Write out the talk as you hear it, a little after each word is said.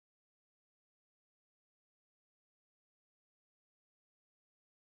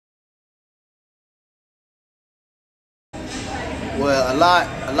Well, a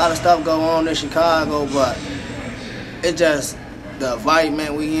lot of stuff go on in Chicago, but it's just the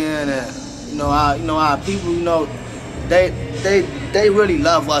environment we in, and our people, they really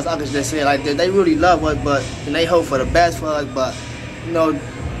love us. I could just say it like that. They really love us, and they hope for the best for us, but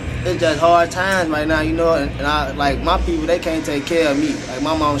it's just hard times right now, and I like my people, they can't take care of me. Like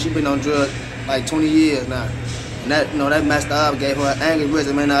my mom, she been on drugs like 20 years now. And that, that messed her up, gave her an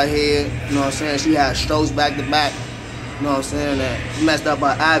aneurysm in her head, She had strokes back to back, That messed up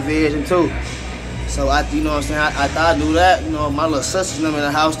her eye vision too. So I thought I'd do that, my little sisters in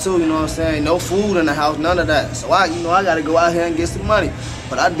the house too, No food in the house, none of that. So I gotta go out here and get some money.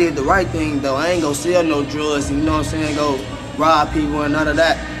 But I did the right thing though. I ain't gonna sell no drugs, go rob people and none of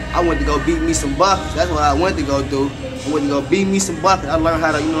that. I went to go beat me some buckets. That's what I went to go do. I went to go beat me some buckets. I learned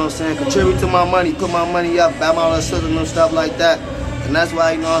how to, contribute to my money, put my money up, buy my little sisters and stuff like that. And that's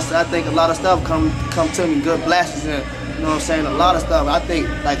why, I think a lot of stuff come to me, good blessings and, a lot of stuff. I think,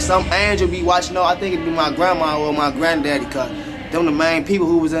 like, some angel be watching, I think it'd be my grandma or my granddaddy, cause them the main people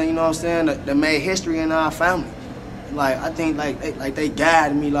who was in, that made history in our family. Like, I think, they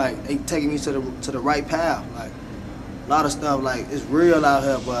guided me, like, they taking me to the right path, like. A lot of stuff, like, it's real out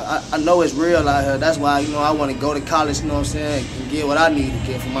here, but I know it's real out here. That's why, I want to go to college, and get what I need to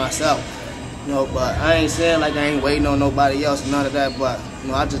get for myself. But I ain't saying like I ain't waiting on nobody else, none of that, but,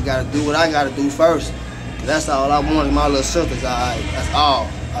 I just got to do what I got to do first. That's all I want is my little sisters, all right? That's all.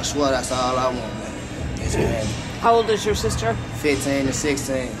 I swear that's all I want, man. Yes, man. How old is your sister? 15 and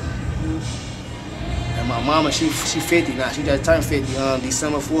 16. And my mama, she 50 now. She just turned 50 on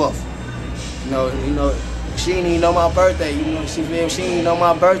December 4th. She didn't even know my birthday, she didn't even know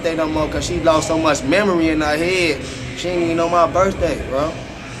my birthday no more because she lost so much memory in her head. She didn't even know my birthday, bro.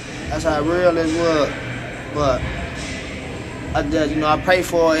 That's how real it was. But I just, I pray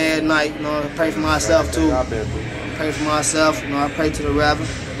for her every night, I pray for myself too. I pray for myself, I pray to the rapper,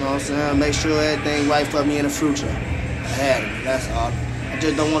 make sure everything right for me in the future. Ahead of me, that's all. I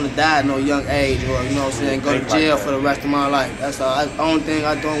just don't want to die at no young age or, go to jail for the rest of my life. That's all. That's the only thing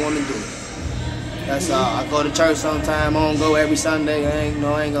I don't want to do. That's all. I go to church sometime. I don't go every Sunday. I ain't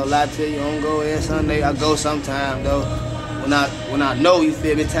gonna lie to you. I don't go every Sunday. I go sometime though. When I know, you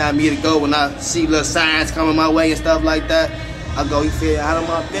feel me, time me to go. When I see little signs coming my way and stuff like that, I go, you feel, out of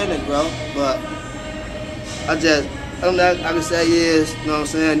my business, bro. But I can say is,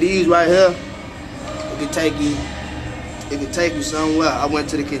 these right here, it could take you somewhere. I went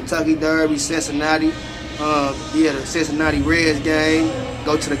to the Kentucky Derby, Cincinnati. The Cincinnati Reds game,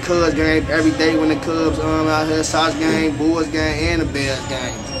 go to the Cubs game every day when the Cubs out here, Sox game, Bulls game, and the Bears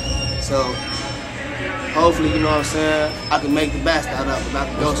game. So hopefully, I can make the best out of it and I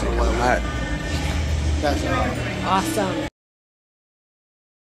can go somewhere. Right. That's all. Awesome.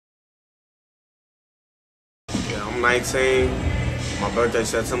 Yeah, I'm 19. My birthday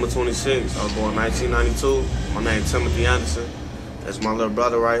September 26th. I was born in 1992. My name is Timothy Anderson. That's my little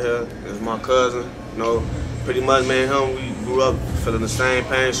brother right here. That's my cousin. Pretty much, me and him, we grew up feeling the same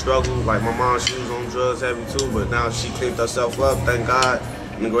pain, struggle. Like my mom, she was on drugs heavy too, but now she cleaned herself up, thank God.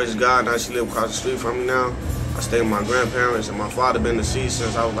 And the grace of God, now she live across the street from me now. I stay with my grandparents, and my father been deceased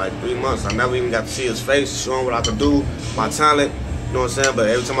since I was like 3 months. I never even got to see his face, show him what I could do, my talent, you know what I'm saying? But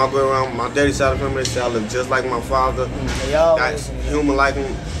every time I go around my daddy's side of the family, they say I look just like my father. Got human like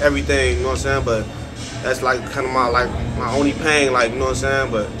him, everything, you know what I'm saying? But that's like kind of my only pain, like, you know what I'm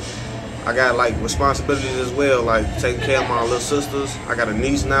saying? But I got like responsibilities as well, like taking care of my little sisters. I got a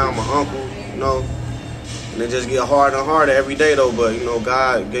niece now, my uncle, and it just get harder and harder every day though. But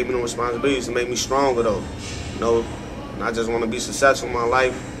God gave me the responsibilities to make me stronger though, And I just want to be successful in my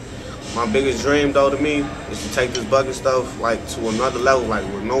life. My biggest dream though to me is to take this bucket stuff like to another level, like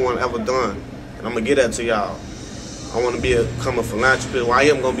what no one ever done, and I'm gonna get that to y'all. I want to become a philanthropist. Well, I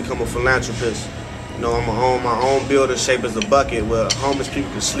am gonna become a philanthropist. I'm gonna own my own building shaped as a bucket where homeless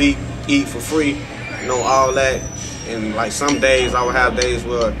people can sleep, eat for free, all that. And like some days I will have days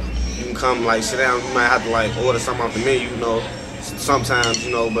where you can come like sit down, you might have to like order something off the menu, sometimes,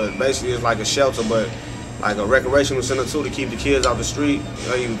 but basically it's like a shelter, but like a recreational center too to keep the kids off the street,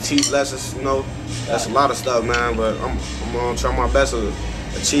 even teach lessons, That's a lot of stuff, man, but I'm gonna try my best to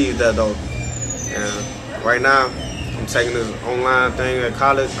achieve that though. And right now I'm taking this online thing at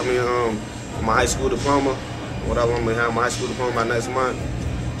college, my high school diploma, whatever. I'm gonna have my high school diploma by next month,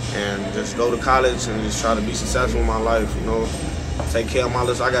 and just go to college and just try to be successful in my life. Take care of my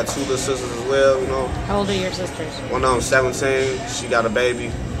little. I got 2 little sisters as well. How old are your sisters? One of them 17. She got a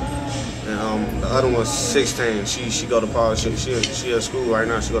baby, and the other one's 16. She go to Paul. She at school right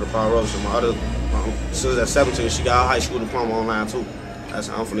now. She go to Paul Roach. And my sister at 17. She got a high school diploma online too.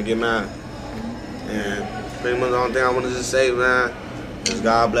 I'm finna get mine, and pretty much the only thing I want to just say, man, is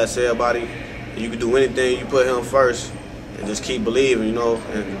God bless everybody. You can do anything, you put him first, and just keep believing, you know,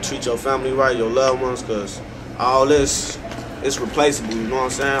 and treat your family right, your loved ones, because all this, it's replaceable, you know what I'm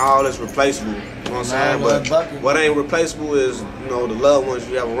saying? All this replaceable, you know what I'm saying? But what ain't replaceable is, you know, the loved ones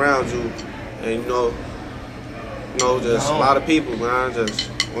you have around you, and you know, just a lot of people, man, just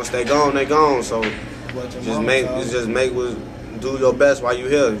once they gone, they gone. So do your best while you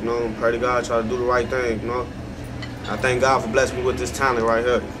here, you know. Pray to God, try to do the right thing, you know. I thank God for blessing me with this talent right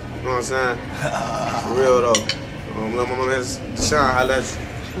here. You know what I'm saying? For real though. Let my man Deshaun holla at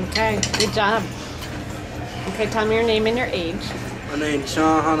you. Okay, good job. Okay, tell me your name and your age. My name is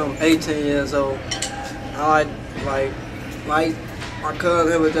Deshaun Hunter. I'm 18 years old. I like my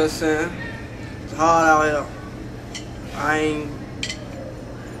cousin was just saying, it's hard out here.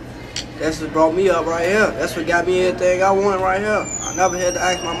 That's what brought me up right here. That's what got me everything I wanted right here. I never had to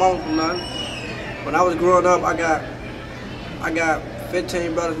ask my mom for nothing. When I was growing up, I got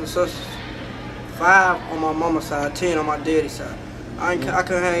 15 brothers and sisters. 5 on my mama's side, 10 on my daddy's side. I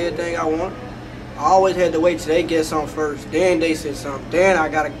couldn't have everything I wanted. I always had to wait till they get something first. Then they said something. Then I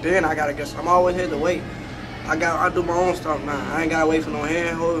gotta get something. I always had to wait. I do my own stuff now. I ain't gotta wait for no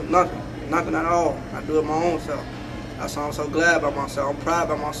handhold, nothing at all. I do it my own self. That's why I'm so glad about myself. I'm proud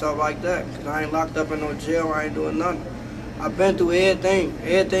about myself like that, because I ain't locked up in no jail. I ain't doing nothing. I've been through everything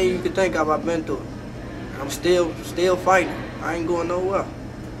you could think of. I've been through it. I'm still fighting. I ain't going nowhere.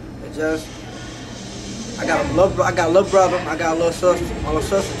 It just, I got a little brother. I got a little sister. My little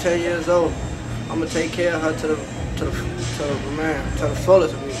sister, 10 years old. I'm gonna take care of her to the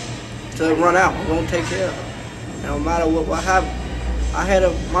fullest of me, till it run out. I'm gonna take care of her. And no matter what happened. I had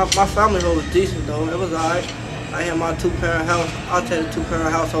my family was decent though. It was alright. I had my 2-parent house. I'll tell you,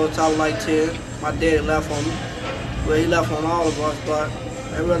 2-parent household until I was like 10. My daddy left on me. Well, he left on all of us, but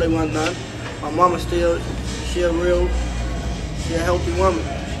it really wasn't nothing. My mama she a healthy woman.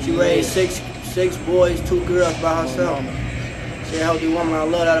 She raised six boys, 2 girls by herself. She a healthy woman. I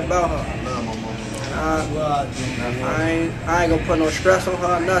love that about her. I ain't gonna put no stress on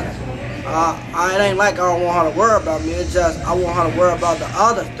her or nothing. It ain't like I don't want her to worry about me. It's just I want her to worry about the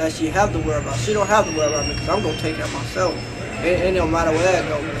others that she have to worry about. She don't have to worry about me because I'm gonna take care of myself. It don't matter where I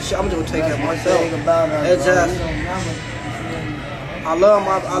go. I'm gonna take care of myself. It's just I love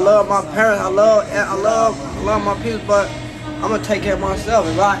my parents. I love my people, but I'm gonna take care of myself.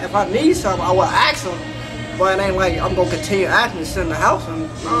 If I need something, I will ask them. But it ain't like I'm gonna continue acting and sit in the house. And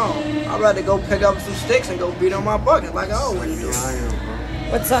no, I'd rather go pick up some sticks and go beat on my bucket like I always do.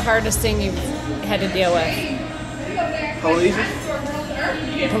 What's the hardest thing you've had to deal with? Police.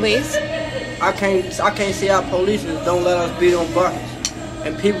 Police? I can't see how police don't let us beat on buckets.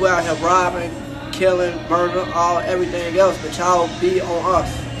 And people out here robbing, killing, murder, everything else, but y'all beat on us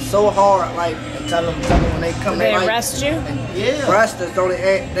so hard, like Tell them when they come. They arrest you? Yeah. Arrest us, don't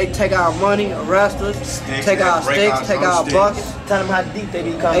they take our money, arrest us, take our sticks, take our buckets. Tell them how deep they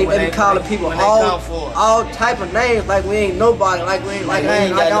be coming. They be calling people all type of names like we ain't nobody, like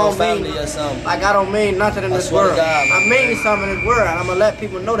I don't mean nothing in this world. I mean something in this world, and I'm gonna let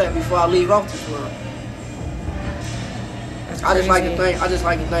people know that before I leave off this world. I just like to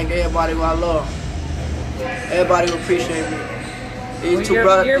thank everybody who I love. Everybody who appreciate me.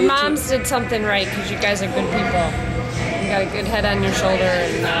 Your moms did something right because you guys are good people. You got a good head on your shoulder.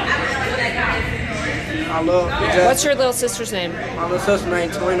 And I love. What's your little sister's name? My little sister's name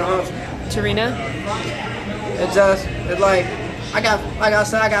Tarina Humphrey. Tarina? It's like I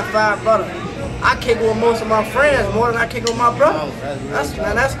said, I got 5 brothers. I kick with most of my friends more than I kick with my brother.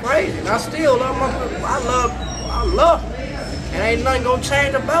 That's crazy. And I still love my brother. I love them. And ain't nothing gonna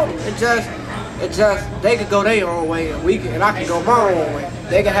change about it. It's just they could go their own way and I can go my own way.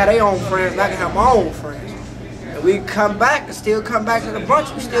 They can have their own friends and I can have my own friends. And we come back and still come back to the bunch,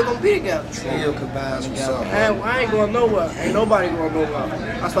 we still gonna be together. Still combine together. And I ain't going nowhere. Ain't nobody going nowhere.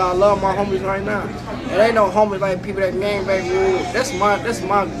 That's why I love my homies right now. It ain't no homies like people that gang bang rules. That's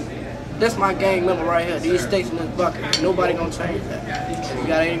my gang member right here. These sticks in this bucket. Ain't nobody gonna change that. You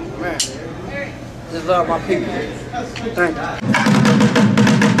got any man. Just love my people. Thank you.